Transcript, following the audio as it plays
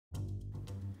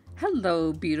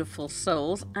Hello, beautiful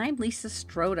souls. I'm Lisa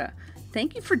Stroda.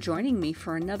 Thank you for joining me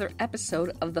for another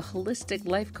episode of the Holistic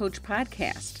Life Coach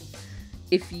Podcast.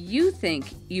 If you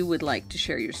think you would like to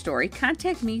share your story,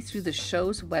 contact me through the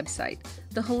show's website,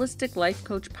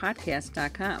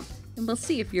 theholisticlifecoachpodcast.com, and we'll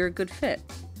see if you're a good fit.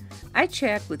 I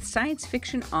chat with science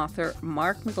fiction author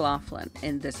Mark McLaughlin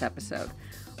in this episode.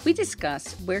 We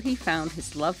discuss where he found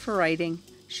his love for writing,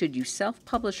 should you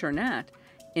self-publish or not,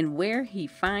 and where he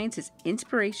finds his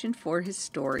inspiration for his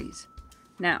stories.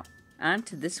 Now, on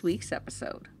to this week's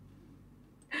episode.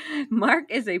 Mark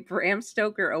is a Bram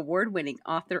Stoker award-winning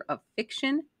author of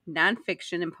fiction,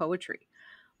 nonfiction, and poetry.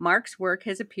 Mark's work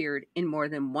has appeared in more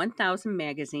than 1,000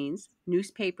 magazines,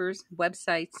 newspapers,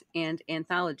 websites, and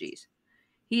anthologies.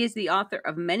 He is the author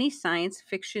of many science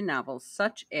fiction novels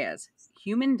such as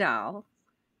Human Doll,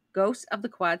 Ghosts of the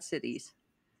Quad Cities,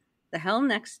 The Hell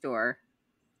Next Door,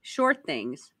 Short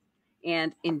Things,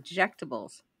 and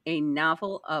Injectables, a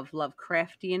novel of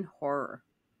Lovecraftian horror.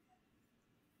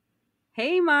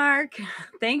 Hey, Mark.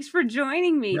 Thanks for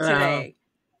joining me today.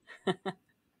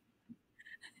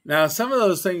 Now, some of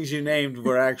those things you named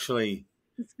were actually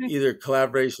either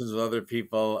collaborations with other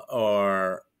people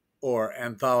or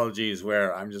anthologies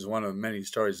where I'm just one of many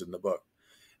stories in the book.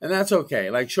 And that's okay.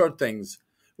 Like Short Things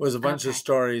was a bunch of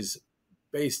stories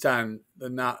based on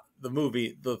the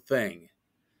movie The Thing.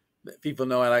 People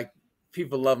know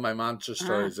people love my monster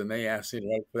stories, and they asked me to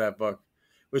write for that book,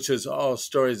 which is all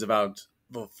stories about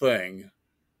The Thing.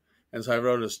 And so I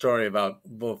wrote a story about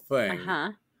The Thing.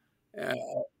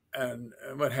 And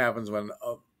what happens when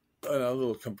a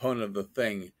little component of the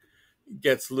thing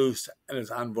gets loose and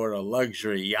is on board a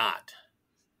luxury yacht.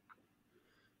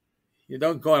 You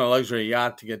don't go on a luxury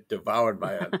yacht to get devoured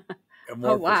by a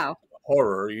amorphous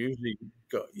horror. You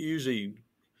usually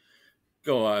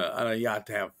go on a yacht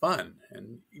to have fun.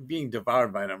 And being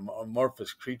devoured by an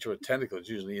amorphous creature with tentacles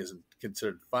usually isn't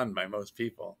considered fun by most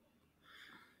people.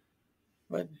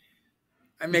 But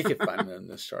I make it fun in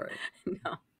this story.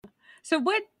 No. So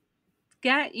what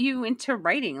got you into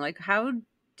writing? Like, how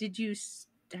did you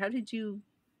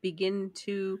begin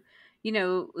to,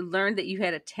 learn that you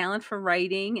had a talent for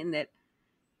writing and that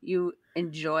you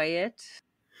enjoy it?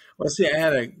 Well, see, I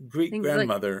had a Greek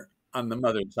grandmother on the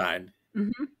mother's side.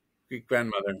 Mm-hmm. Greek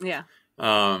grandmother. Yeah.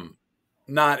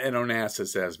 Not an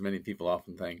Onassis, as many people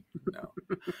often think. No.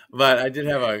 But I did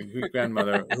have a Greek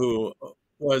grandmother who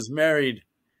was married,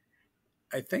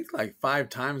 I think, like 5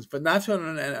 times, but not to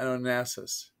an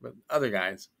Onassis, but other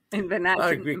guys. But not a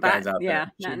lot of Greek guys out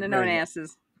there. Yeah, not an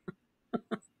Onassis.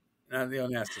 Not the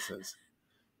Onassises.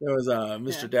 There was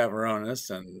Mr. Davaronis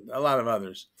and a lot of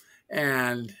others.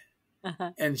 And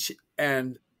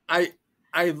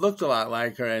I looked a lot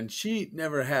like her, and she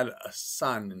never had a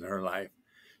son in her life.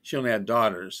 She only had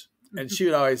daughters. And she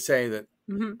would always say that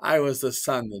I was the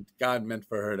son that God meant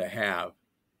for her to have.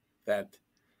 That,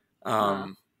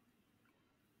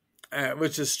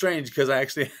 which is strange because I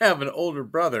actually have an older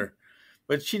brother,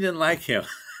 but she didn't like him.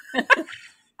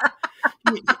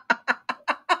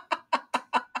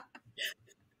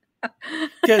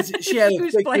 Because she had a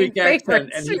thick Greek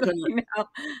accent, and he couldn't.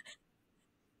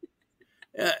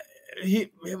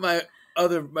 My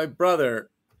brother,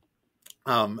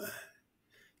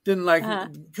 didn't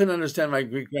couldn't understand my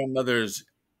Greek grandmother's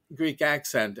Greek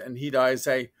accent, and he'd always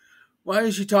say, "Why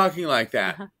is she talking like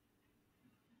that?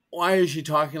 Why is she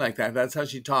talking like that? That's how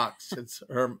she talks. It's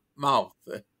her mouth."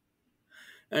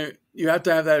 And you have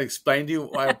to have that explained to you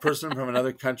why a person from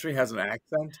another country has an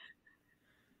accent.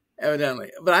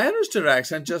 Evidently, but I understood her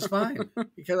accent just fine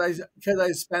because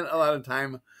I spent a lot of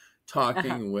time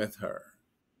talking with her,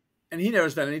 and he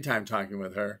never spent any time talking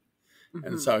with her,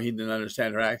 and so he didn't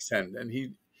understand her accent. And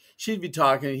she'd be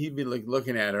talking, he'd be like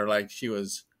looking at her like she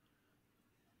was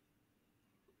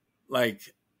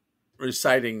like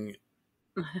reciting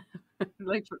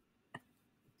like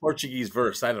Portuguese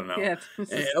verse. I don't know. Yeah,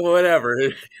 whatever.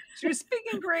 She was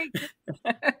speaking Greek.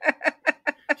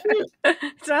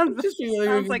 Sounds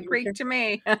like Greek to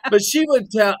me. But she would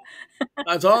tell,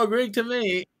 it's all Greek to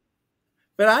me.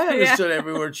 But I understood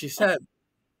every word she said.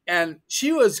 And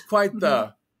she was quite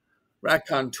the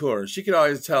raconteur. She could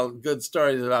always tell good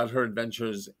stories about her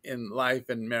adventures in life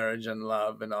and marriage and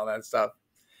love and all that stuff.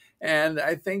 And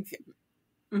I think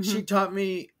she taught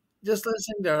me, just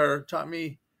listening to her, taught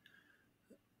me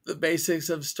the basics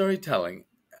of storytelling.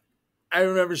 I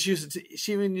remember she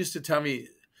even used to tell me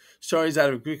stories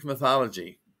out of Greek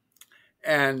mythology.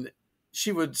 And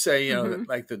she would say,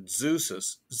 like that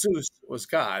Zeus was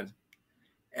God.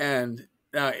 And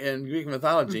now in Greek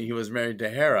mythology, he was married to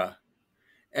Hera.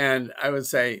 And I would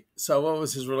say, so what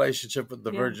was his relationship with the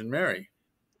Virgin Mary?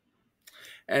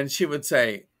 And she would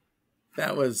say,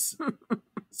 that was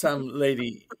some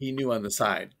lady he knew on the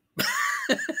side.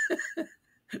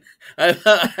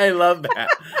 I love that.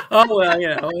 Oh well,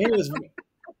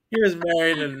 he was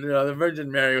married, and the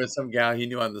Virgin Mary was some gal he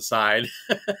knew on the side.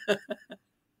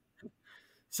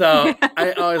 So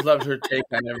I always loved her take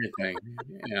on everything,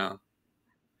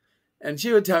 And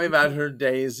she would tell me about her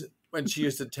days when she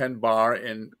used to tend bar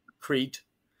in Crete.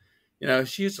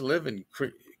 She used to live in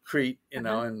Crete, and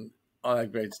all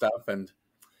that great stuff,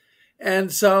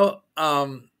 and so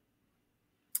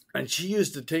and she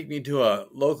used to take me to a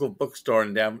local bookstore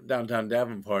in downtown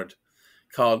Davenport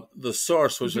called The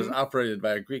Source, which was operated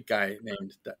by a Greek guy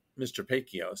named Mr.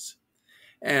 Pakios.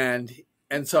 And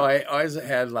so I always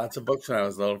had lots of books when I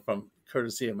was little, from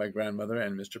courtesy of my grandmother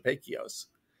and Mr. Pakios.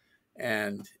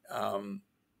 And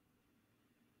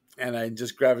I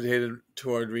just gravitated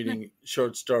toward reading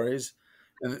short stories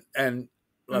and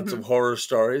lots of horror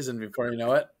stories. And before you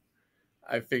know it,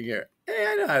 I figure, hey,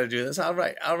 I know how to do this. I'll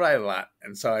write a lot.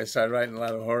 And so I started writing a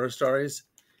lot of horror stories.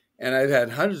 And I've had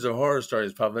hundreds of horror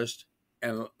stories published,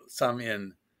 and some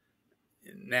in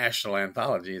national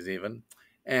anthologies even.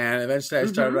 And eventually I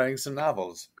started writing some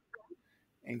novels,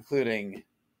 including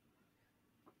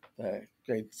the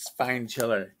great spine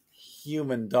chiller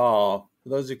Human Doll. For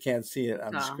those who can't see it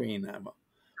on the screen, I'm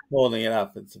holding it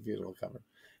up. It's a beautiful cover.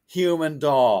 Human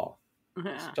Doll.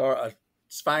 A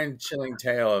spine chilling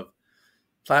tale of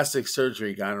plastic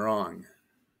surgery gone wrong.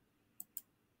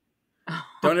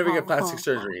 Don't ever get plastic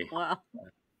surgery. Wow.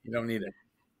 You don't need it.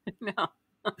 No.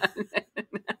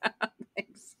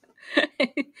 Thanks.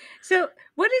 So,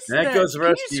 what is that goes can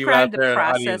you describe the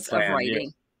process of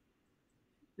writing?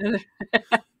 The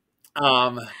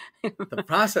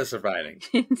process of writing.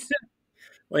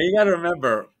 Well, you got to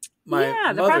remember,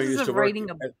 my mother used to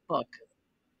writing a book.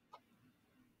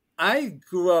 I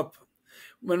grew up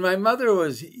when my mother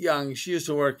was young. She used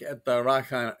to work at the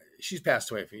Rockline. She's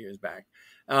passed away a few years back.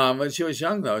 When she was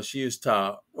young, though, she used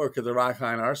to work at the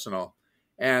Rockline Arsenal.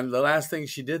 And the last thing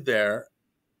she did there,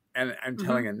 and I'm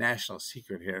telling a national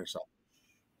secret here,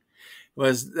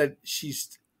 was that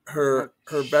her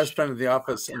best friend at the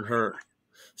office and her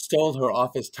stole her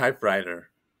office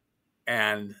typewriter,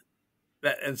 and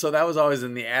so that was always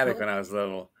in the attic when I was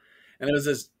little, and it was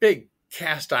this big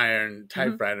cast iron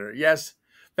typewriter. Yes,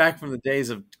 back from the days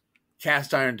of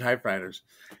cast iron typewriters,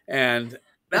 and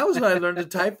that was what I learned to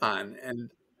type on.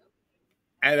 And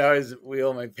I'd always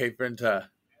wheel my paper into.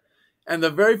 And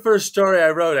the very first story I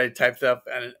wrote, I typed up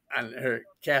on her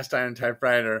cast iron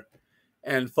typewriter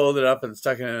and folded it up and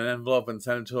stuck it in an envelope and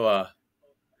sent it to a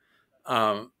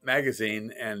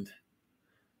magazine. And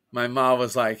my mom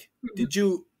was like, "Did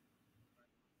you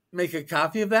make a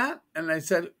copy of that?" And I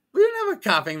said, "We didn't have a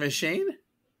copying machine."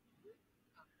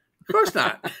 "Of course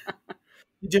not."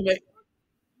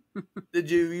 Did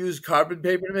you use carbon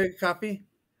paper to make a copy?"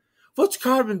 "What's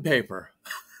carbon paper?"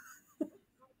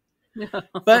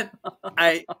 But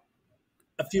a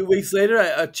few weeks later,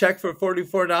 a check for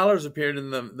 $44 appeared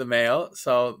in the mail.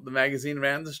 So the magazine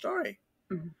ran the story,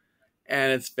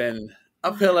 and it's been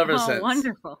uphill ever since.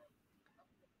 Wonderful!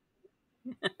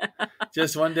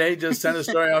 Just one day, just sent a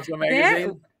story off to a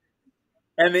magazine,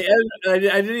 and the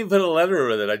editor, I didn't even put a letter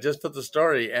with it. I just put the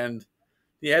story, and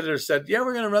the editor said, "Yeah,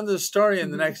 we're going to run this story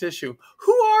in the next issue.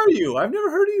 Who are you? I've never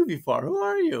heard of you before. Who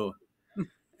are you?"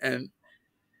 And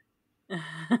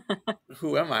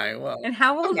who am I? Well, and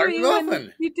how old were you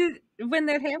when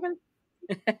that happened?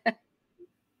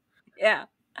 Yeah,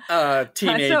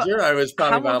 teenager. I was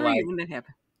probably about like when that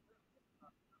happened?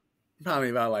 Probably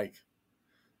about like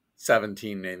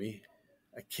 17, maybe.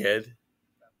 A kid.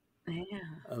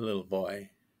 Yeah. A little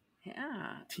boy.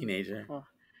 Yeah. Teenager. Well,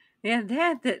 yeah,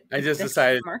 that's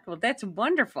decided. Remarkable. That's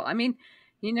wonderful. I mean,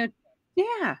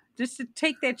 just to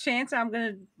take that chance, I'm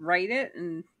going to write it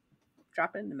and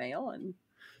drop it in the mail and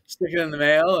stick it in the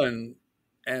mail and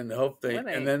hope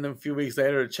and then a few weeks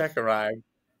later a check arrived,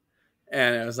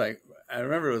 and I was like, I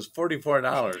remember it was $44.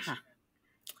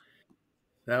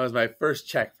 That was my first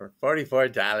check for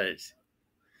 $44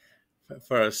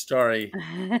 for a story.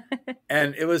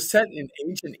 And it was set in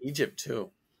ancient Egypt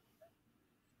too.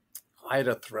 Quite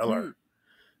a thriller.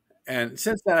 And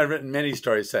since then I've written many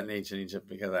stories set in ancient Egypt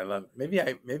because I love it.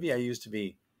 Maybe I used to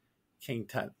be King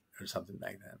Tut or something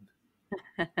back then.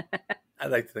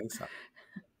 I'd like to think so.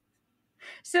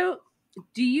 So,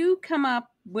 do you come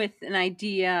up with an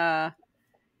idea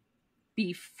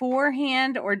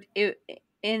beforehand, or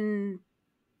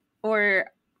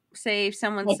say if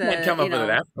someone says, come up with it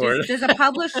afterward. Does a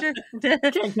publisher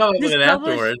can't come up with it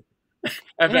afterward?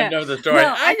 After I know the story,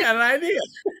 I got an idea.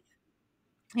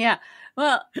 Yeah.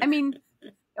 Well, I mean,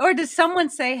 Or does someone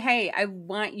say, "Hey, I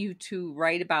want you to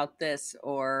write about this,"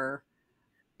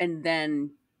 and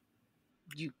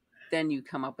you you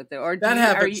come up with it, or That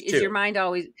happens is your too. mind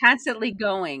always constantly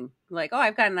going like, "Oh,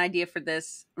 I've got an idea for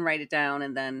this," and write it down,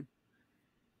 and then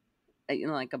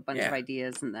like a bunch of Yeah.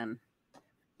 ideas, and then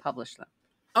publish them.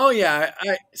 Oh yeah.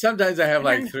 I sometimes I have I like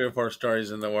don't. 3 or 4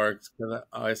 stories in the works because I'm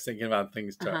always thinking about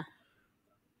things Uh to huh.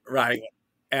 write.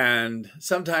 And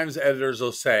sometimes editors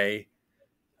will say,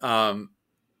 um,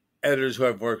 editors who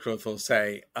I've worked with will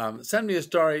say, send me a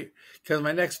story because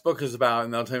my next book is about,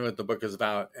 and they'll tell me what the book is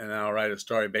about, and I'll write a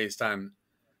story based on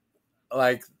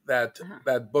like Uh huh.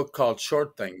 that book called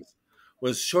Short Things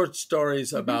was short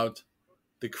stories Mm-hmm. about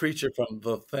the creature from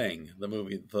The Thing, the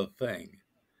movie The Thing.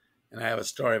 And I have a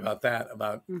story about that,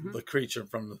 about Mm-hmm. the creature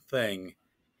from The Thing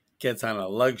gets on a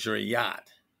luxury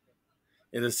yacht.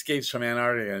 It escapes from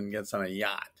Antarctica and gets on a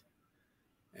yacht.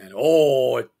 And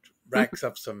it racks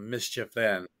up some mischief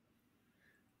then.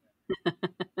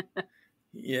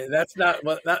 Yeah, that's not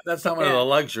one of Yeah. the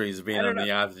luxuries of being I don't on know. the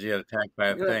yacht that you get attacked by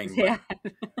a thing. Yeah.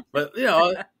 But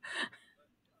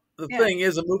the Yeah. thing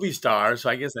is a movie star, so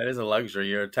I guess that is a luxury.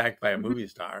 You're attacked by a Mhm. movie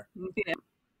star. Yeah.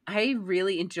 I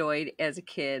really enjoyed as a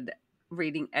kid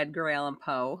reading Edgar Allan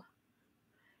Poe,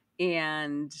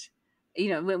 and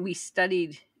when we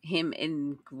studied him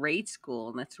in grade school,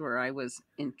 and that's where I was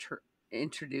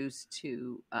introduced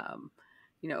to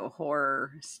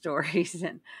horror stories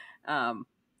and um,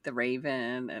 The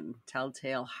Raven and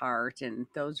Telltale Heart, and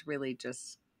those really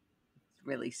just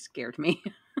really scared me.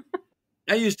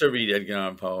 I used to read Edgar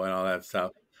Allan Poe and all that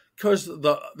stuff. Of course,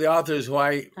 the authors who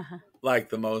I Uh-huh. liked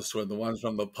the most were the ones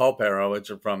from the pulp era, which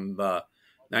are from the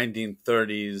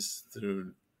 1930s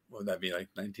through, what would that be, like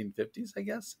 1950s, I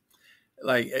guess?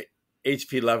 Like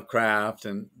H.P. Lovecraft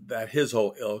and that his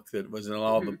whole ilk that was in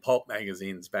all the Hmm. pulp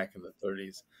magazines back in the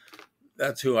 30s.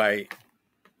 That's who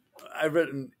I've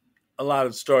written a lot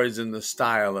of stories in the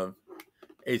style of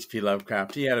H.P.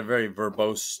 Lovecraft. He had a very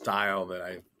verbose style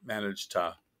that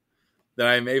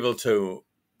I'm able to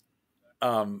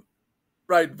um,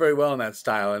 write very well in that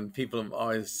style. And people have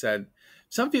always said,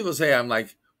 some people say I'm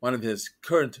like one of his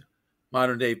current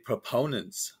modern day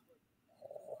proponents.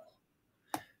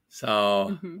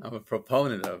 So Hmm. I'm a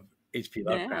proponent of H.P. Yeah.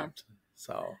 Lovecraft.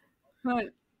 So Well,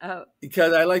 uh,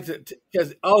 because I like to,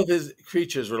 because all of his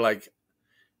creatures were like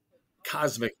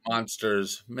cosmic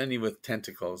monsters, many with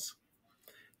tentacles.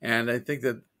 And I think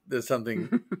that there's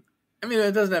something, I mean,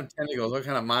 it doesn't have tentacles. What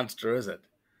kind of monster is it?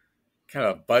 Kind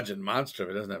of a budget monster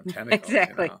if it doesn't have tentacles,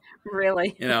 you exactly. know?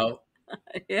 Really. You know,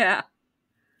 Yeah.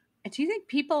 Do you think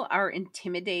people are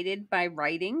intimidated by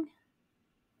writing?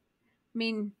 I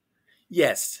mean,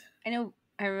 yes.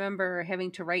 I remember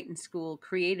having to write in school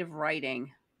creative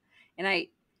writing, and I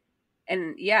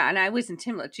was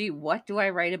intimidated. Gee, what do I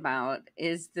write about?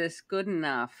 Is this good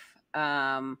enough?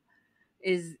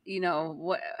 Is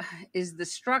what is the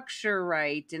structure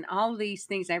right? And all these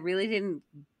things, I really didn't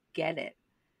get it.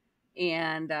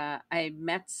 And I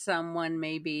met someone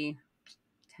maybe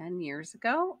 10 years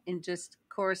ago, and just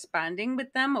corresponding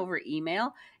with them over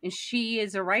email, and she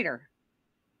is a writer.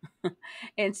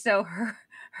 And so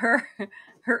her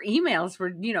her emails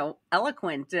were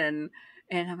eloquent, and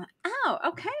I'm like, oh,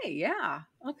 okay, yeah,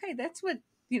 okay, that's what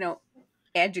you know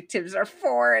adjectives are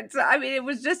for. And so I mean, it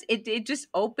was just it just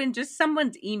opened, just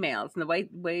someone's emails and the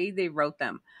way they wrote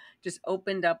them just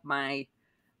opened up my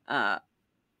uh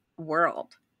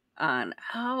world on,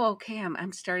 oh, okay,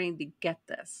 I'm starting to get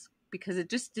this, because it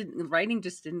just didn't writing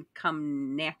just didn't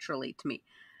come naturally to me.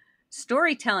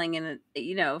 Storytelling, and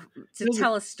to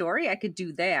tell a story, I could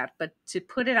do that, but to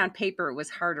put it on paper, it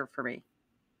was harder for me.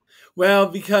 Well,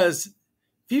 because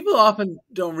people often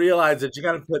don't realize that you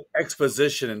got to put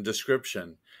exposition and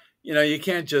description. You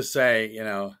can't just say,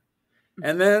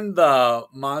 and then the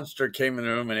monster came in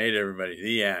the room and ate everybody.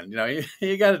 The end.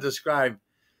 You got to describe.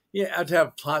 You have to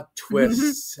have plot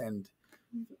twists and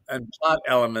plot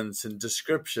elements and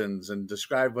descriptions and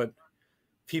describe what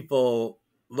people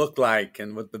look like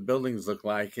and what the buildings look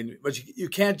like. But you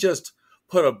can't just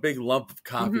put a big lump of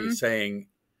copy Hmm. saying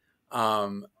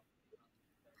um,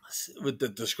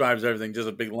 that describes everything, just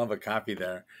a big lump of copy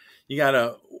there. You got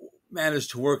to manage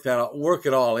to work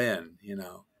it all in.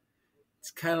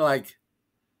 It's kind of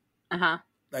Uh-huh.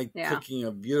 like Yeah. cooking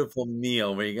a beautiful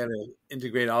meal where you got to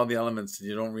integrate all the elements and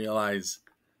you don't realize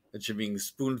that you're being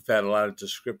spoon fed a lot of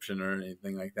description or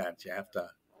anything like that.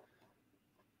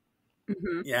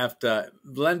 Hmm. You have to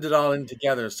blend it all in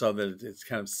together so that it's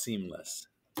kind of seamless.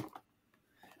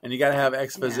 And you got to have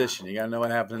Yeah. exposition. You got to know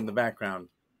what happened in the background,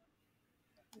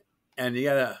 and you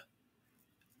got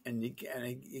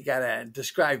to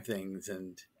describe things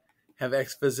and have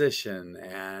exposition,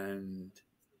 and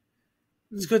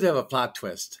it's good to have a plot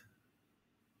twist.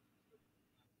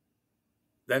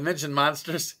 Did I mention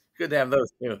monsters? Good to have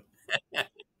those too.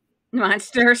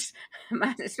 Monsters,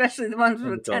 especially the ones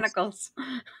with Tentacles.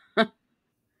 tentacles.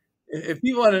 If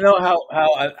people want to know how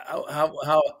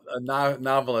a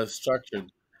novel is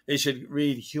structured, they should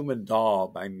read Human Doll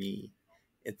by me.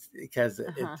 It's because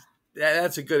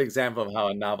that's a good example of how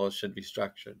a novel should be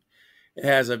structured. It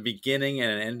has a beginning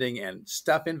and an ending and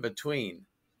stuff in between.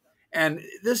 And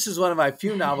this is one of my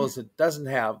few novels that doesn't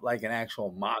have like an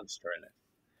actual monster in it.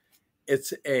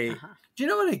 It's a. Do you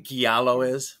know what a giallo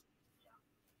is?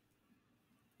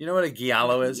 You know what a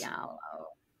giallo is? Giallo.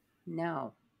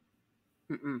 No.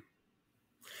 Mm-mm.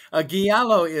 A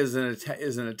giallo is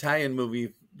an Italian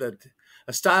movie,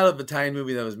 a style of Italian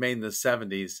movie that was made in the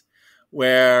 70s,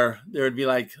 where there would be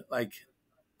like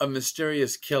a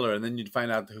mysterious killer, and then you'd find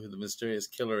out who the mysterious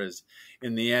killer is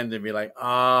in the end, and be like,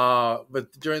 ah.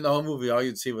 But during the whole movie, all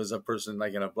you'd see was a person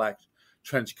like in a black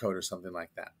trench coat or something like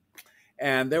that.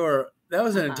 And that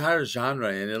was an entire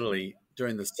genre in Italy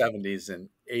during the 70s and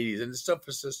 80s, and it still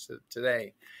persists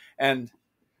today. And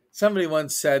somebody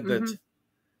once said that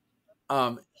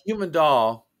Human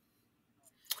Doll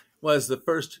was the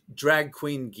first drag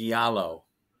queen giallo.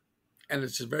 And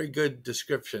it's a very good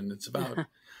description. It's about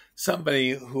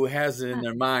somebody who has it in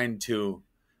their mind to.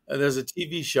 There's a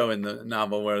TV show in the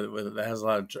novel where that has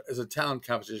there's a talent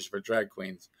competition for drag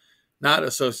queens, not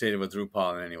associated with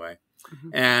RuPaul in any way.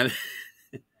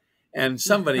 And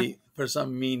somebody, for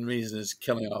some mean reason, is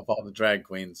killing off all the drag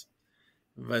queens.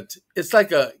 But it's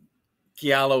like a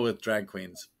giallo with drag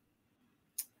queens.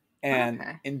 And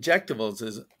Injectables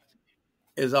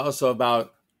is also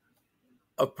about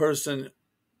a person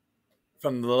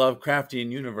from the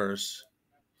Lovecraftian universe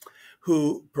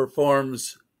who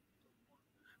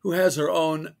has her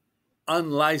own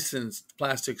unlicensed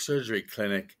plastic surgery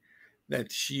clinic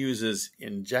that she uses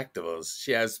injectables.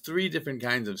 She has 3 different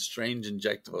kinds of strange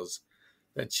injectables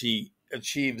that she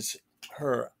achieves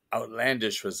her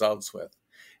outlandish results with.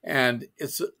 And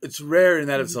it's rare in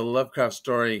that it's a Lovecraft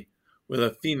story with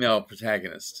a female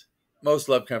protagonist. Most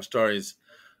Lovecraft stories,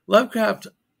 Lovecraft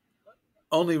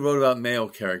only wrote about male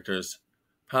characters,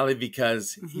 probably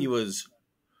because he was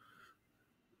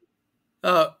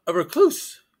a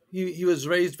recluse. He was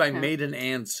raised by maiden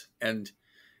aunts and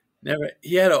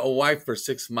he had a wife for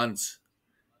 6 months,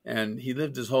 and he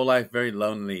lived his whole life very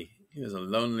lonely. He was a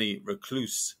lonely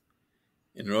recluse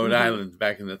in Rhode Island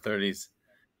back in the 30s.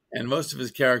 And most of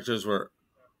his characters were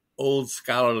old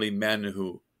scholarly men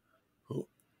who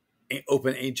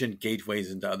open ancient gateways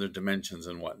into other dimensions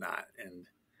and whatnot. And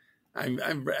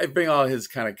I bring all his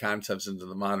kind of concepts into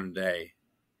the modern day,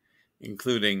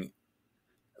 including,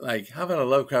 like, how about a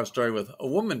Lovecraft story with a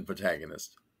woman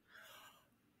protagonist?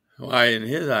 Why, in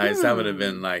his eyes, that would have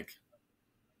been like,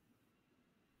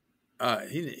 I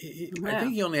think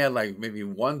he only had like maybe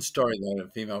one story that had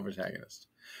a female protagonist.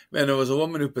 And it was a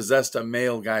woman who possessed a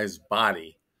male guy's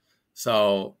body.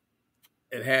 So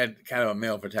it had kind of a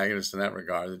male protagonist in that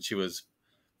regard, that she was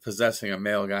possessing a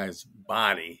male guy's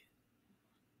body.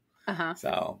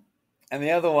 So, and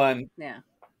the other one,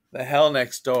 The Hell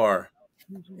Next Door,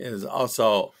 is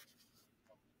also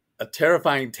a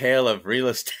terrifying tale of real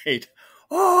estate.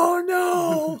 Oh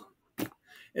no!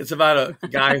 It's about a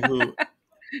guy who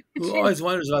always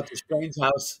wonders about the strange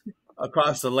house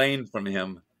across the lane from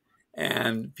him,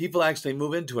 and people actually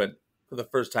move into it for the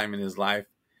first time in his life,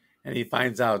 and he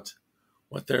finds out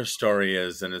what their story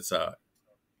is, and it's a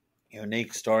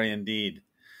unique story indeed.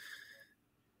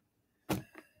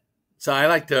 So I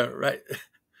like to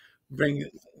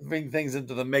bring things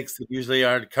into the mix that usually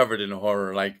aren't covered in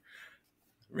horror, like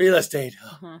real estate,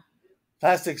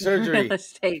 plastic surgery, real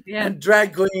estate, and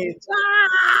drag queens.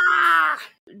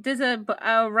 Does a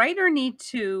writer need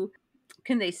to?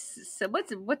 Can they?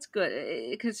 What's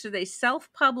good? Should they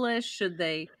self-publish? Should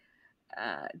they?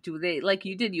 Do they, like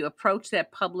you did? You approach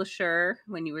that publisher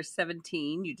when you were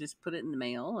 17. You just put it in the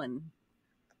mail, and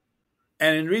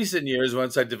in recent years,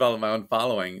 once I developed my own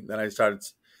following, then I started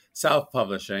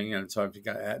self-publishing, and so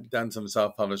I've done some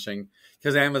self-publishing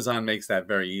because Amazon makes that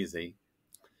very easy.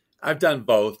 I've done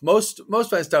both. Most of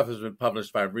my stuff has been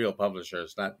published by real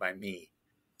publishers, not by me,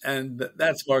 and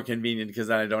that's more convenient because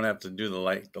then I don't have to do the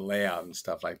layout and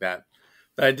stuff like that.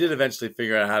 But I did eventually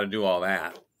figure out how to do all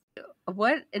that.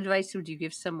 What advice would you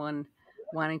give someone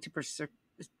wanting to pursue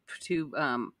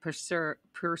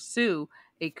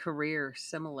a career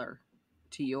similar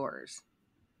to yours?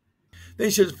 They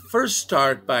should first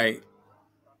start by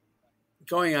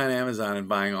going on Amazon and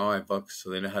buying all my books so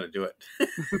they know how to do it.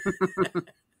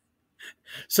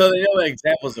 So they know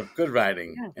examples of good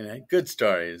writing Yeah. and good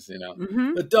stories,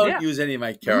 Mm-hmm. but don't Yeah. use any of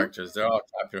my Mm-hmm. characters. They're all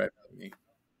copyrighted by me.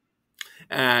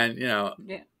 And, Yeah.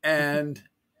 and,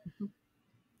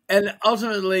 and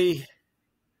ultimately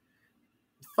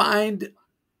find,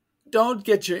 don't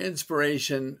get your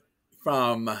inspiration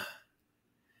from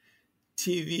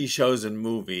TV shows and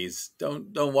movies.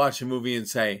 Don't watch a movie and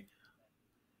say,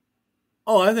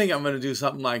 "Oh, I think I'm going to do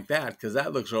something like that because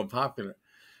that looks real popular."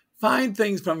 Find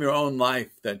things from your own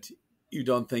life that you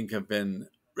don't think have been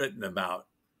written about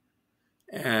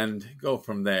and go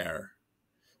from there.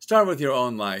 Start with your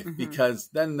own life Mm-hmm. because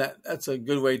then that's a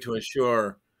good way to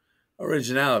assure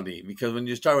originality. Because when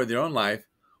you start with your own life,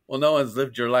 well, no one's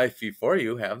lived your life before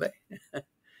you, have they?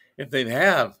 If they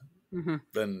have, Mm-hmm.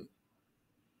 then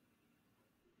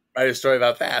write a story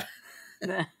about that,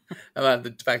 about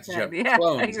the fact that you have Yeah,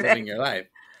 clones living exactly. your life.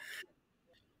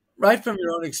 Write from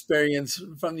your own experience,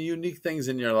 from the unique things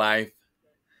in your life.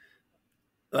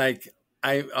 Like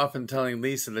I often telling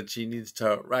Lisa that she needs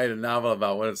to write a novel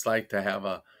about what it's like to have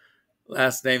a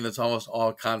last name that's almost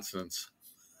all consonants.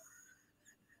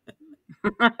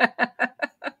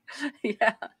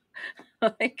 Yeah.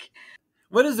 Like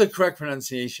What is the correct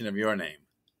pronunciation of your name?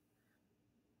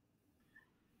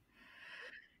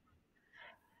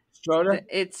 Stroda?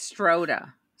 it's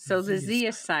Stroda. So the Z is Z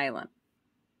is silent.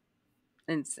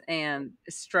 And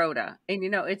Stroda. And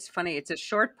it's funny. It's a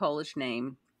short Polish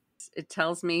name. It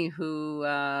tells me who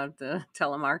the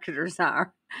telemarketers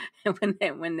are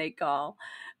when they call,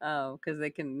 because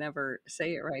they can never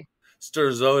say it right.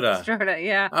 Sturzoda. Stroda,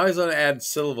 yeah. I always want to add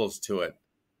syllables to it.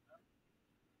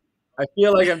 I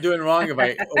feel like I'm doing wrong if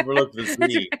I overlook the That's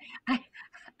Z. right.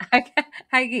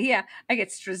 I, yeah, I get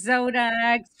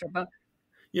Strazoda,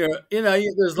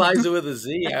 There's Liza with a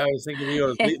Z. I always think of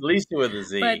you as Lisa with a but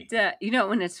Z.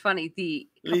 when it's funny, the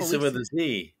couple Lisa weeks, with a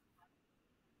Z.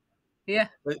 yeah,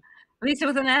 But Lisa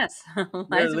with an S, you're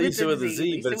Liza with Lisa a with a Z,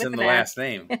 Z, but Lisa it's with in an the S. last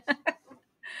name.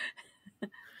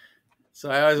 So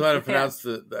I always want to Yeah, I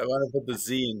want to put the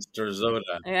Z in Sturzoda.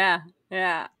 yeah,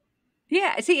 yeah.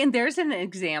 Yeah, see, and there's an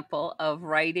example of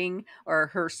writing or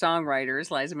her songwriters,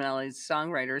 Liza Minnelli's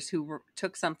songwriters, who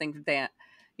took something that,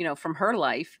 from her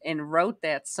life and wrote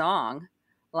that song,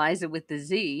 Liza with the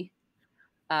Z.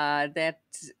 That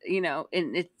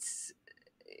and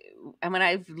and when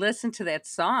I've listened to that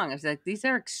song, I was like, these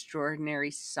are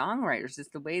extraordinary songwriters. It's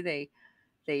the way they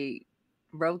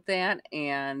wrote that,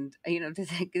 and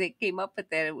they came up with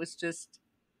that. It was just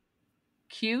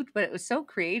cute, but it was so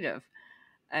creative,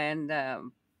 and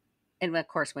of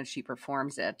course when she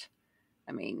performs it,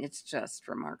 I mean, it's just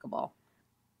remarkable.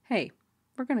 Hey,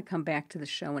 we're going to come back to the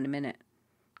show in a minute.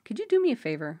 Could you do me a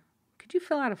favor? Could you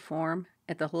fill out a form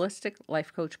at the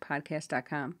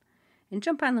holisticlifecoachpodcast.com and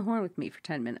jump on the horn with me for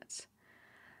 10 minutes?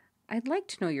 I'd like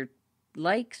to know your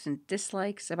likes and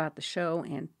dislikes about the show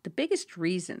and the biggest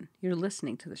reason you're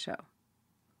listening to the show.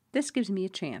 This gives me a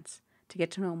chance to get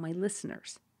to know my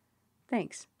listeners.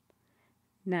 Thanks.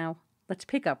 Now, let's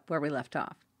pick up where we left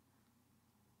off.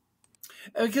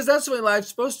 Because that's the way life's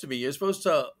supposed to be. You're supposed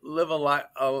to live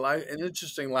an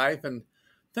interesting life, and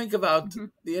think about Mm-hmm.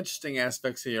 the interesting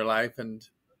aspects of your life, and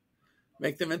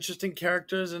make them interesting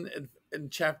characters and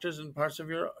chapters and parts of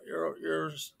your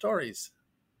stories.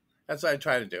 That's what I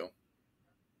try to do.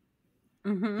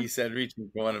 Mm-hmm. He said, reaching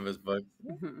for one of his books.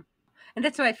 Mm-hmm. And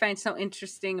that's what I find so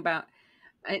interesting about.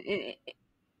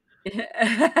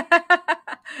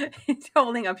 He's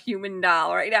holding up human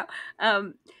doll right now.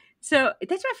 So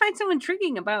that's what I find so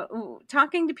intriguing about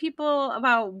talking to people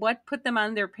about what put them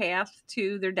on their path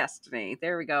to their destiny.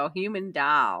 There we go, human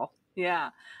doll. Yeah,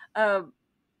 um,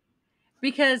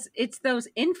 because it's those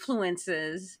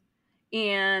influences,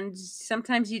 and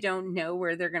sometimes you don't know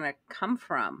where they're going to come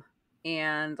from.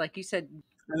 And like you said,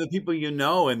 And the people you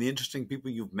know and the interesting people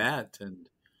you've met. And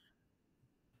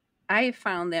I have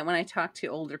found that when I talk to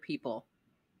older people,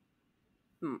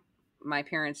 my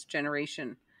parents'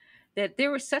 generation, that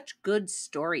there were such good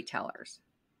storytellers,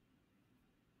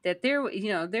 that there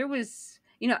was,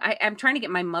 I'm trying to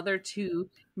get my mother to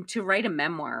write a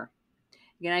memoir.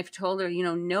 And I've told her,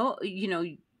 no,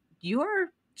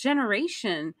 your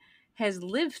generation has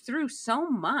lived through so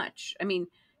much. I mean,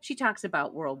 she talks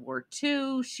about World War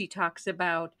II. She talks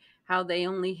about how they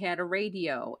only had a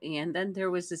radio, and then there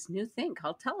was this new thing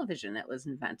called television that was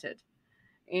invented,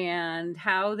 and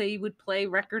how they would play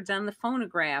records on the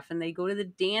phonograph, and they go to the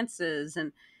dances,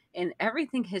 and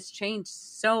everything has changed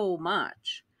so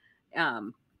much.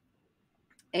 um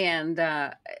and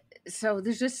so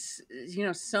there's just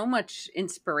so much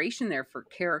inspiration there for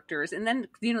characters, and then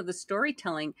the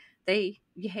storytelling,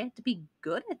 you had to be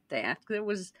good at that. There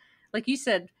was, like you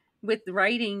said, with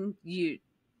writing,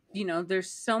 there's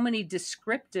so many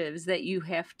descriptives that you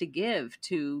have to give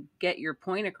to get your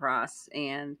point across,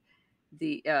 and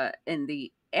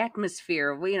the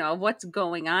atmosphere of, what's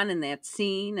going on in that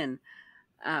scene. And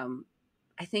um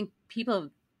I think people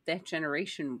of that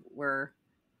generation were,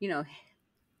 you know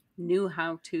knew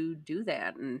how to do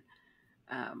that, and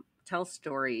tell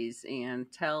stories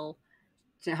and tell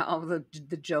all the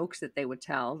jokes that they would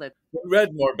tell. That We read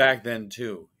more back then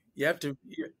too. You have to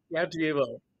be able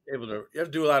to you have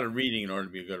to do a lot of reading in order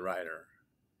to be a good writer.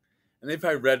 And they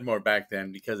probably read more back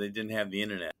then because they didn't have the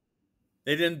internet.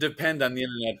 They didn't depend on the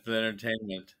internet for their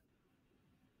entertainment.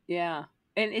 Yeah.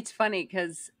 And it's funny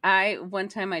because I one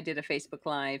time I did a Facebook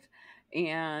Live,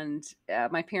 and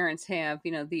my parents have,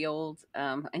 the old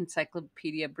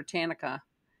Encyclopedia Britannica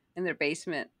in their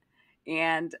basement.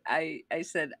 And I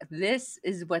said, this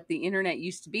is what the internet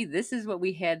used to be. This is what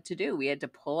we had to do. We had to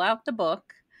pull out the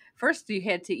book. First, you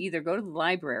had to either go to the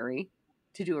library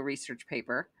to do a research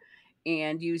paper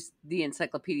and use the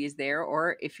encyclopedias there,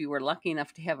 or if you were lucky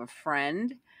enough to have a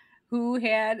friend who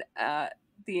had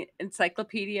the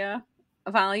encyclopedia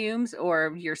volumes,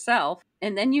 or yourself,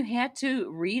 and then you had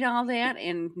to read all that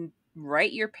and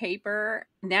write your paper.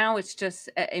 Now it's just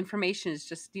information is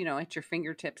just, at your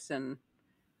fingertips, and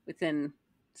within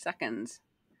seconds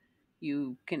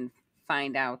you can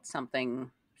find out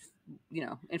something, And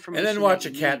then information that watch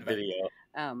a you cat need. But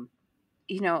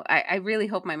video. I really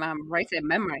hope my mom writes a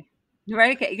memory.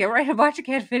 Watch a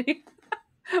cat video.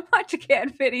 Watch a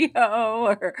cat video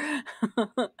or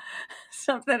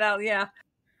something else. Yeah,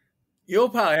 You'll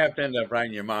probably have to end up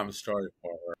writing your mom's story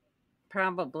for her.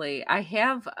 probably. I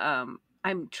have.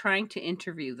 I'm trying to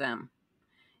interview them,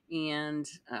 and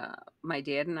my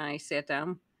dad and I sat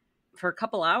down for a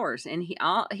couple hours, and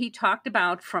he talked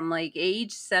about from like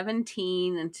age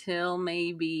 17 until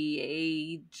maybe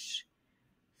age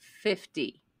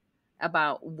 50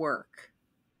 about work.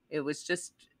 It was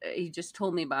just he just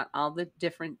told me about all the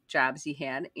different jobs he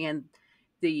had, and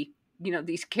the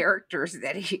these characters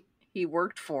that he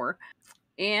worked for.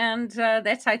 And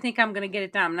that's, I think I'm going to get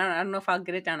it down. I don't know if I'll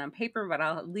get it down on paper, but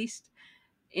I'll at least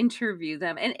interview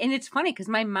them. And it's funny because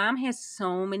my mom has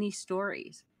so many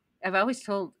stories. I've always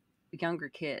told younger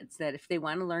kids that if they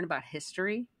want to learn about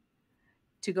history,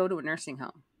 to go to a nursing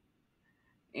home,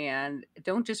 and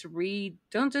don't just read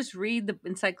the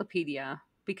encyclopedia,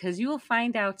 because you will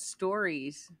find out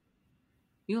stories.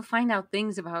 You'll find out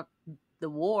things about the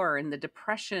war and the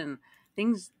depression,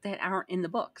 things that aren't in the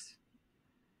books.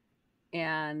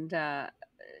 And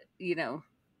you know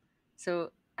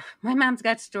so my mom's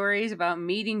got stories about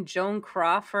meeting Joan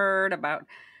Crawford, about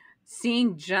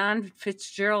seeing John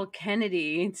Fitzgerald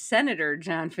Kennedy, Senator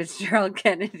John Fitzgerald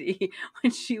Kennedy,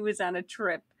 when she was on a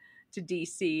trip to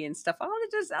DC and stuff. All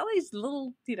these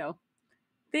little,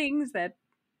 things that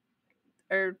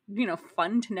are,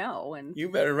 fun to know. And You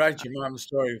better write your mom's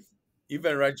story. You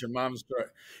better write your mom's story.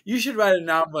 You should write a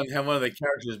novel and have one of the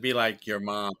characters be like your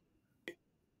mom.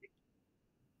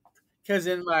 Because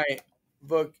in my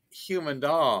book, Human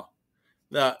Doll,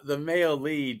 the male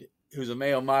lead, who's a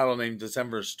male model named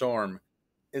December Storm,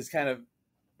 is kind of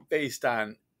based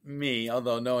on me,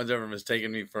 although no one's ever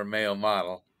mistaken me for a male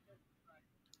model.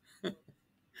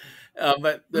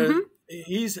 But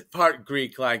he's part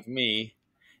Greek like me,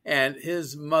 and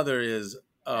his mother is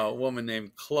a woman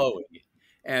named Chloe,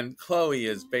 and Chloe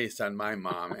is based on my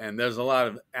mom. And there's a lot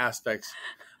of aspects.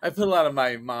 I put a lot of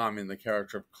my mom in the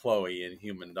character of Chloe in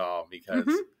Human Doll because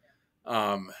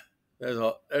my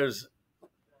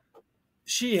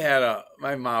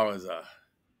mom was a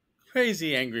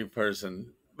crazy, angry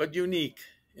person, but unique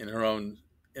in her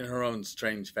own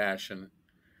strange fashion.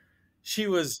 She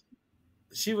was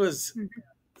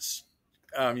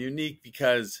unique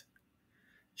because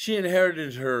she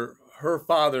inherited her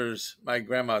father's, my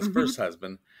grandma's first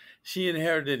husband. She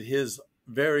inherited his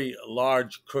very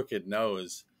large, crooked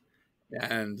nose,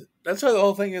 and that's why the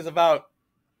whole thing is about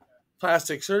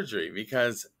plastic surgery.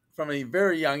 Because from a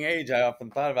very young age, I often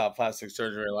thought about plastic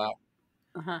surgery a lot.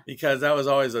 Because that was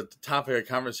always a topic of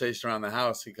conversation around the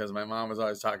house, because my mom was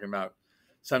always talking about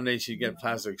someday she'd get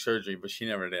plastic surgery, but she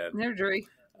never did. surgery.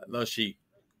 Though she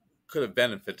could have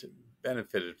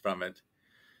benefited from it,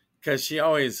 because she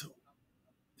always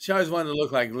wanted to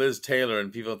look like Liz Taylor,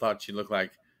 and people thought she looked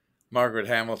like Margaret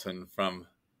Hamilton from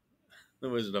The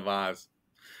Wizard of Oz.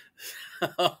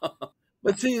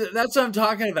 But see, that's what I'm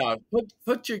talking about.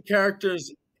 Put your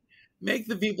characters, make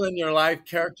the people in your life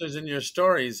characters in your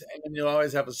stories, and then you'll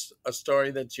always have a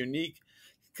story that's unique,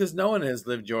 because no one has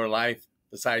lived your life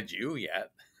besides you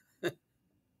yet.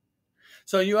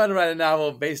 So you ought to write a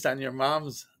novel based on your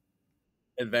mom's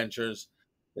adventures,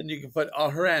 then you can put all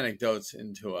her anecdotes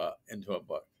into a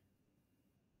book.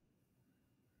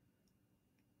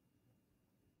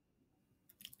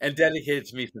 And dedicate it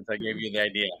to me since I gave you the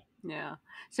idea. Yeah.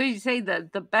 So you say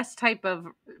the best type of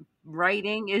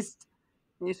writing is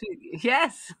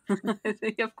yes,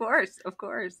 of course, of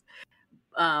course.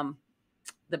 Um,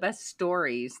 the best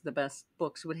stories, the best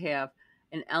books would have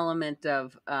an element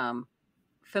of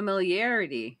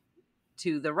familiarity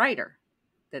to the writer,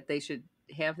 that they should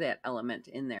have that element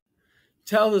in there.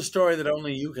 Tell the story that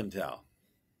only you can tell.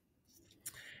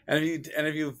 And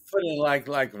if you put in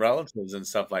like relatives and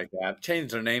stuff like that,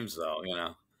 change their names though,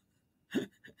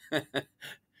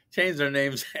 change their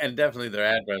names and definitely their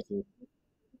addresses.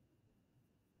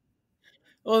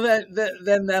 Well,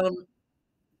 then that'll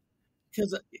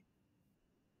because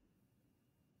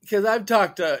I've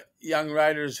talked to young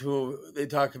writers who they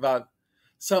talk about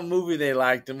some movie they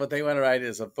liked, and what they want to write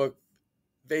is a book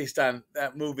based on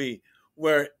that movie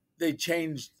where they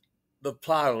changed the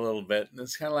plot a little bit, and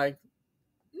it's kind of like,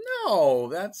 no,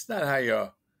 that's not how you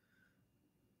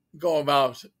go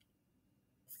about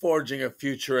forging a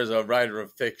future as a writer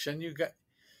of fiction. You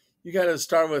got to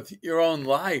start with your own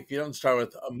life. You don't start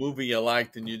with a movie you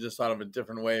liked and you just thought of a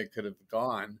different way it could have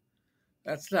gone.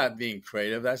 That's not being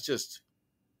creative. That's just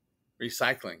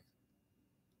recycling.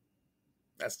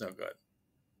 That's no good.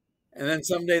 And then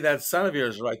someday that son of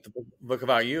yours will write the book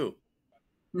about you.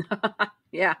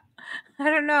 Yeah. I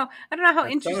don't know. I don't know how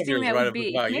That son of interesting yours that will write a would book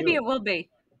be. about Maybe you. it will be.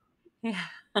 Yeah.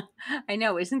 I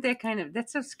know. Isn't that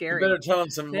that's so You scary? better tell him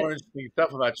some more interesting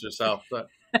stuff about yourself. But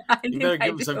I you think better I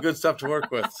give him do. some good stuff to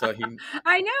work with, so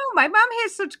I know. My mom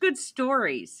has such good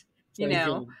stories. he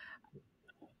can.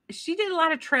 She did a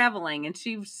lot of traveling, and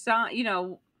she saw,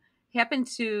 happened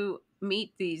to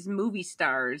meet these movie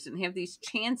stars and have these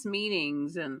chance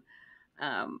meetings, and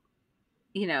um,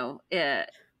 you know, uh,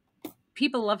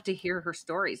 people love to hear her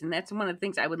stories, and that's one of the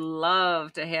things I would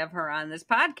love to have her on this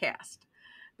podcast,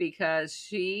 because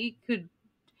she could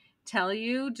tell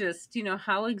you just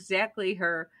how exactly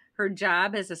her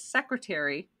job as a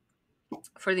secretary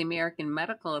for the American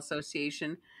Medical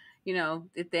Association,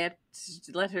 that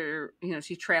let her,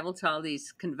 she traveled to all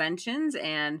these conventions,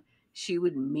 and she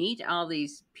would meet all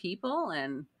these people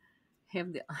and have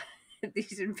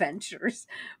these adventures.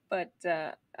 But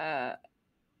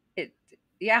it,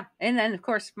 yeah. And then of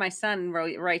course my son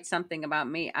writes something about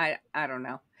me. I don't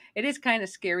know. It is kind of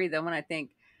scary though, when I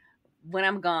think, when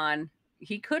I'm gone,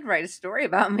 he could write a story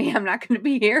about me. I'm not going to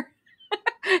be here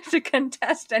to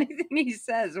contest anything he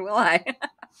says, will I?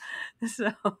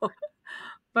 So,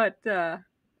 but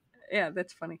yeah,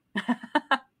 that's funny.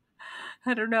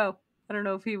 I don't know. I don't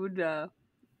know if he would. Uh,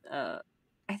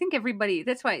 I think everybody.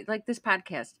 That's why, like this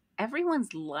podcast,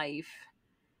 everyone's life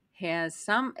has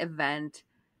some event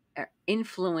or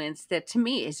influence that to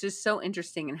me is just so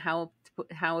interesting, and how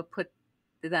it put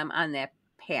them on that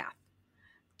path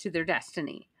to their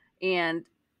destiny. And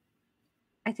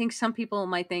I think some people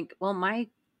might think, well, my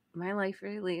life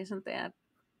really isn't that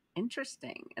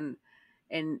interesting, and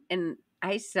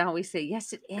I always say,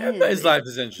 yes, it Everybody's is. life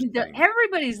is interesting.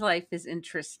 Everybody's life is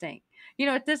interesting.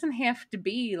 It doesn't have to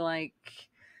be like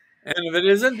And if it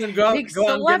isn't, then big go out and get an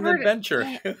celebrity.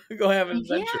 adventure. Go have an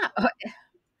adventure. Yeah,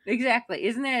 exactly.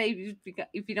 Isn't that,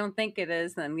 if you don't think it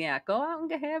is, then yeah, go out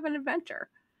and have an adventure.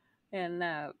 And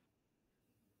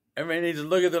Everybody needs to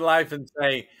look at their life and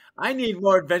say, I need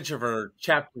more adventure for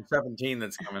chapter 17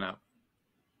 that's coming up.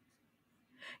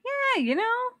 yeah,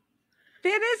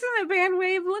 that isn't a bad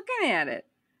way of looking at it.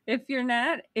 If you're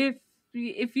not, if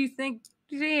you think,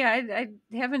 gee, I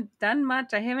haven't done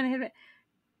much, I haven't had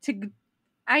to,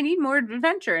 I need more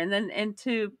adventure, and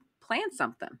to plan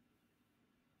something,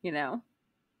 you know,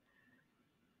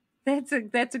 that's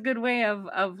a good way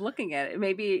of looking at it.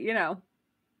 Maybe,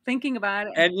 thinking about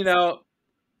it. And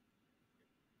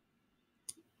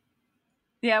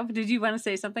Yeah. Did you want to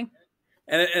say something?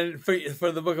 and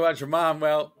for the book about your mom,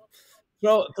 well,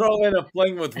 throw in a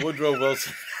fling with Woodrow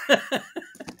Wilson.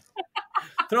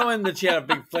 Throw in that she had a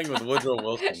big fling with Woodrow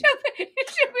Wilson. She'll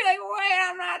be like, wait,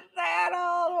 I'm not that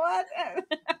old. What?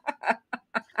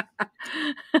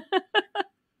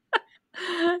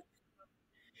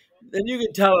 Then you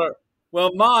can tell her,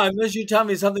 well, Ma, unless you tell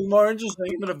me something more interesting,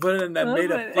 I'm going to put in that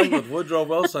made up fling with Woodrow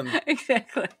Wilson.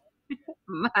 Exactly.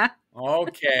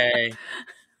 Okay.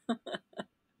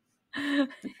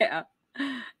 Yeah.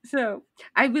 So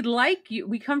I would like you.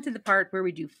 We come to the part where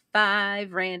we do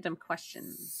 5 random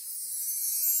questions.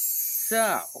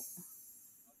 So,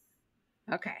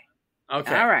 okay. All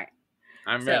right.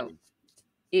 I'm ready.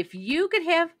 If you could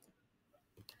have,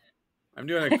 I'm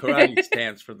doing a karate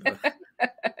stance for the.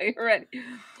 You're ready.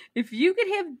 If you could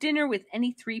have dinner with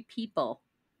any 3 people,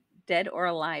 dead or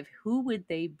alive, who would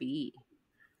they be?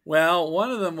 Well, one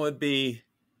of them would be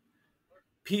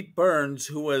Pete Burns,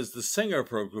 who was the singer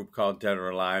for a group called Dead or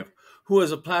Alive, who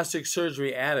was a plastic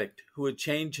surgery addict who would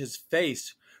change his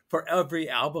face for every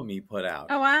album he put out.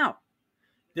 Oh, wow.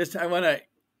 I want to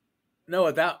know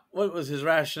what was his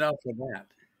rationale for that.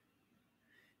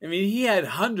 I mean, he had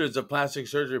hundreds of plastic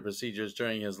surgery procedures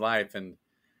during his life, and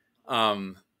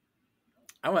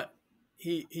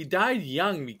he died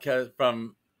young because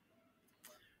from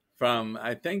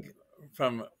I think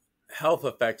from health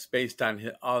effects based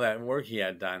on all that work he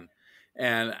had done,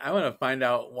 and I want to find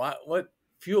out what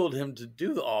fueled him to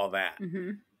do all that.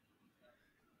 Mm-hmm.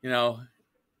 You know,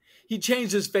 he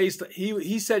changed his face.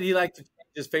 He said he liked to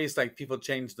change his face like people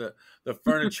change the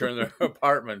furniture in their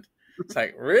apartment. It's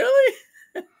like, really?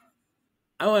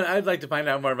 I'd like to find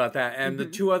out more about that. And the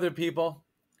two other people,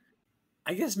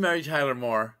 I guess Mary Tyler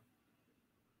Moore.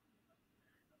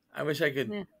 I wish I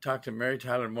could talk to Mary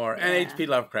Tyler Moore and H.P.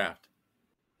 Lovecraft.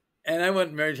 And I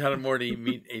want Mary Tyler Moore to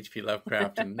meet H.P.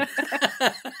 Lovecraft. And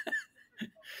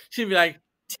she'd be like,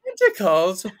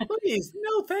 tentacles? Please,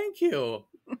 no thank you.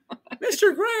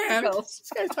 Mr. Grant,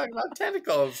 this guy's talking about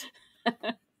tentacles.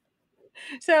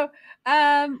 So,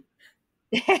 Mr.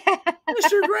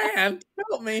 Grant,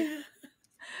 help me.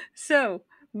 So,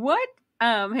 what,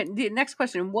 the next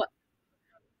question, what?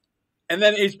 And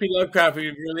then H.P. Lovecraft would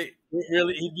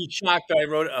he'd be shocked that I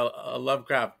wrote a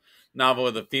Lovecraft novel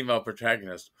with a female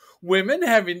protagonist. Women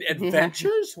having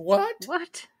adventures? Yeah. What?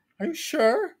 What? Are you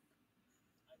sure?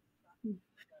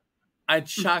 I'd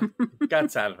shock the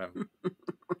guts out of him.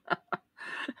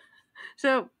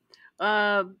 So,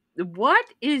 what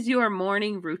is your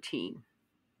morning routine?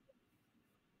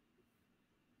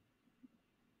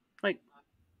 Like,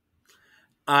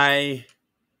 I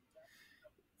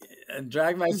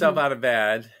drag myself out of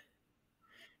bed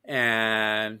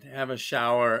and have a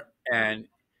shower and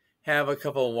have a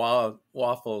couple of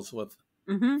waffles with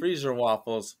freezer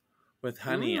waffles with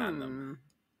honey on them.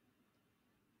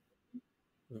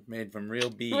 Made from real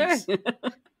bees.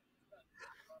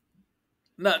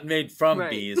 Not made from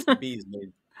bees. The bees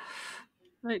made.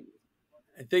 Right.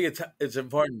 I think it's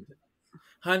important.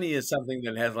 Honey is something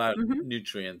that has a lot of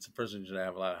nutrients. A person should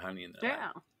have a lot of honey in their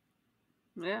life.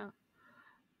 Yeah.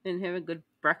 And have a good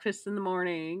breakfast in the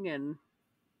morning and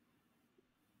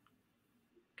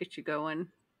get you going.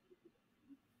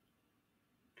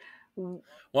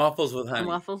 Waffles with honey.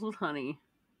 Waffles with honey.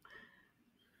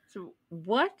 So,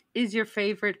 what is your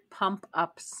favorite pump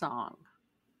up song?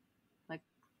 Like,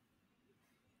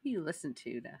 what do you listen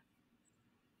to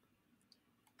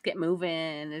get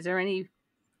moving? Is there any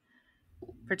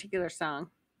particular song?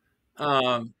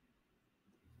 That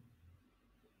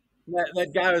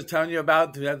guy I was telling you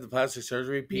about who had the plastic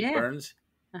surgery, Pete Burns.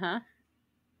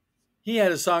 He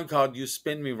had a song called "You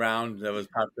Spin Me Round" that was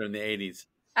popular in the '80s.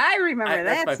 I remember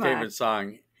that. That's my favorite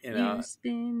song. You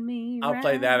spin me I'll round.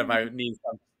 play that if I need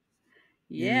something.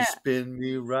 Yeah. You spin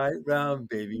me right round,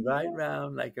 baby, right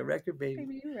round, like a record,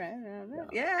 baby. Right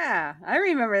round. Yeah, I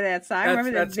remember that song. I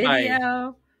remember the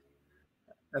video.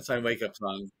 That's my wake-up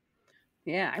song.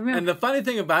 Yeah, I remember. And the funny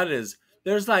thing about it is,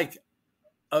 there's like,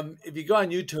 if you go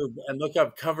on YouTube and look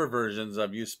up cover versions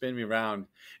of "You Spin Me Round,"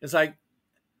 it's like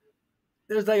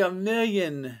there's like 1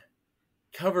 million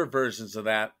cover versions of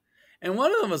that, and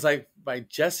one of them was like by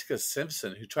Jessica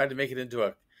Simpson, who tried to make it into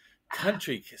a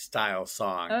country style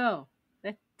song. Oh,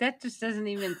 that just doesn't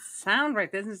even sound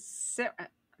right. Doesn't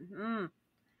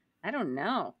I don't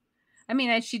know. I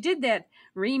mean, she did that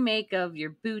remake of "Your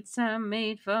Boots Are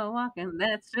Made for Walking."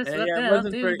 That's just what they'll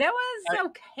do. That was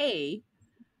okay.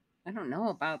 I don't know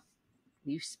about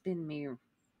 "You Spin Me."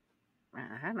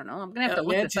 I don't know. I'm gonna have to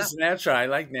look Nancy this up. Sinatra. I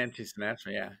like Nancy Sinatra.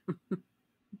 Yeah.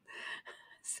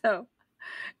 So,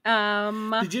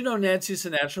 did you know Nancy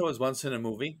Sinatra was once in a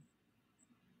movie?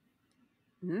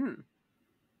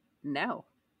 No,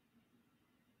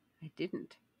 I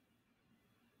didn't.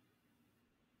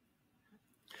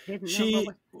 She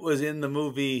was in the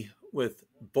movie with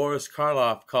Boris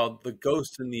Karloff called "The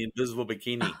Ghost in the Invisible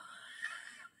Bikini."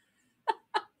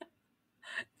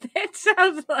 That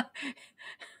sounds like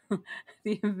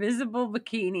The Invisible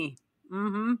Bikini.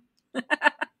 I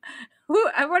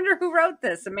wonder who wrote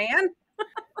this, a man?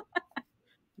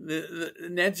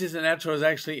 Nancy Sinatra was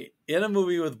actually in a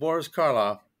movie with Boris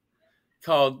Karloff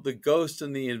called "The Ghost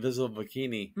in the Invisible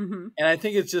Bikini." And I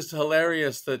think it's just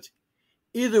hilarious that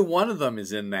either one of them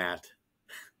is in that.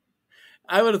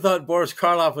 I would have thought Boris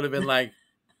Karloff would have been like,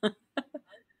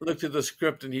 looked at the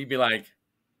script and he'd be like,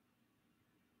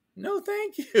 "No,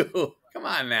 thank you. Come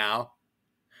on now.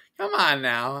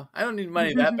 I don't need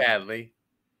money that badly.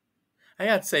 I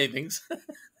got savings."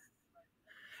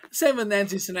 Same with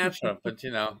Nancy Sinatra, but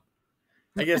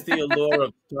I guess the allure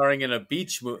of starring in a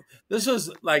beach movie. This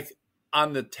was like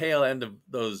on the tail end of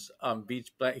those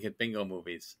beach blanket bingo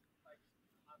movies.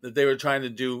 That they were trying to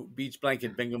do beach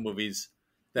blanket bingo movies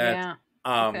that Yeah.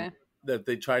 um, Okay. that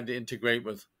they tried to integrate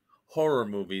with horror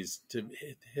movies to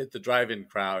hit the drive-in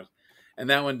crowd, and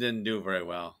that one didn't do very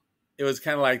well. It was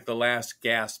kind of like the last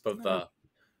gasp of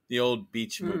the old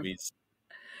beach movies.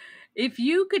 If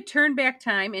you could turn back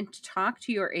time and talk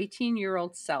to your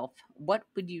 18-year-old self, what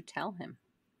would you tell him?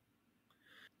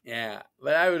 Yeah,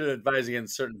 but I would advise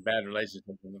against certain bad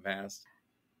relationships in the past.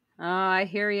 Oh, I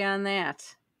hear you on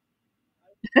that.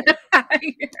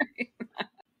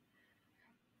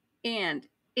 And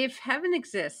if heaven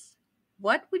exists,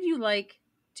 what would you like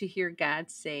to hear God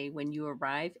say when you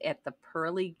arrive at the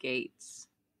pearly gates?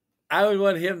 I would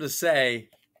want him to say,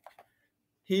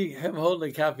 him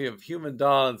holding a copy of Human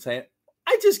Doll and saying,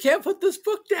 "I just can't put this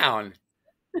book down."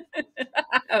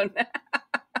 Oh, no.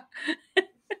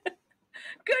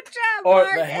 Good job, Or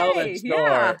Mark. the hell next door.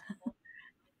 Yeah.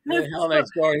 The hell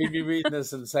next door, he'd be reading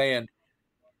this and saying,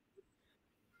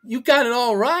 "You got it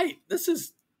all right. This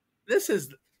is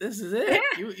it. Yeah.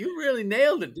 You really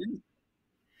nailed it, didn't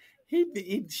you?"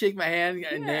 He'd shake my hand.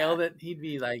 I nailed it. He'd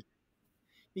be like,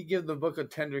 he'd give the book a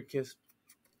tender kiss,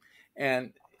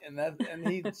 and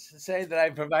he'd say that I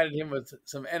provided him with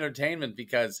some entertainment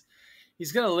because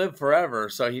he's going to live forever,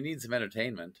 so he needs some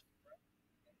entertainment.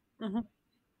 Mm-hmm.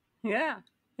 Yeah.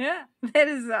 That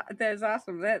is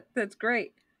awesome. That's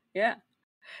great. Yeah.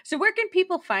 So where can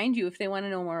people find you if they want to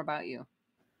know more about you?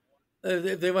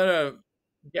 If they want to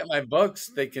get my books,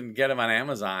 they can get them on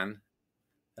Amazon.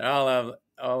 They're all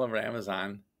over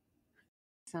Amazon.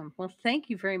 Awesome. Well, thank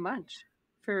you very much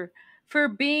for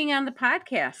being on the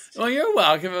podcast. Well, you're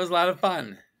welcome. It was a lot of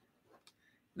fun.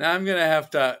 Now I'm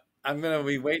gonna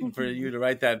be waiting for you to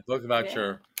write that book about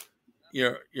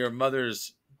your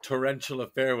mother's torrential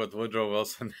affair with Woodrow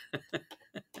Wilson.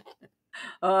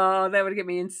 Oh, that would get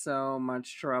me in so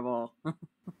much trouble.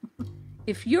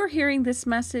 If you're hearing this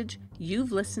message,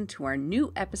 you've listened to our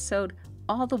new episode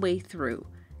all the way through.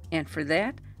 And for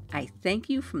that, I thank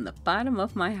you from the bottom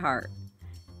of my heart.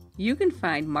 You can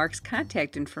find Mark's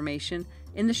contact information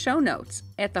in the show notes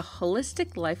at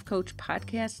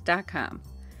theholisticlifecoachpodcast.com.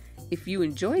 If you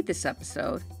enjoyed this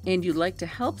episode and you'd like to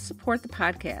help support the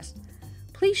podcast,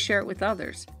 please share it with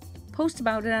others, post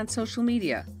about it on social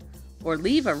media, or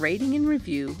leave a rating and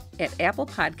review at Apple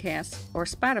Podcasts or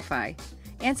Spotify,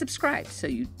 and subscribe so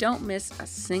you don't miss a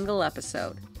single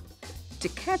episode. To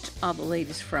catch all the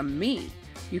latest from me,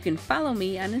 you can follow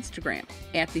me on Instagram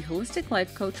at the Holistic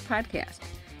Life Coach Podcast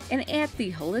and at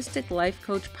the Holistic Life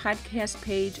Coach Podcast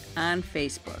page on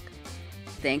Facebook.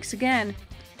 Thanks again.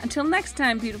 Until next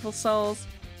time, beautiful souls.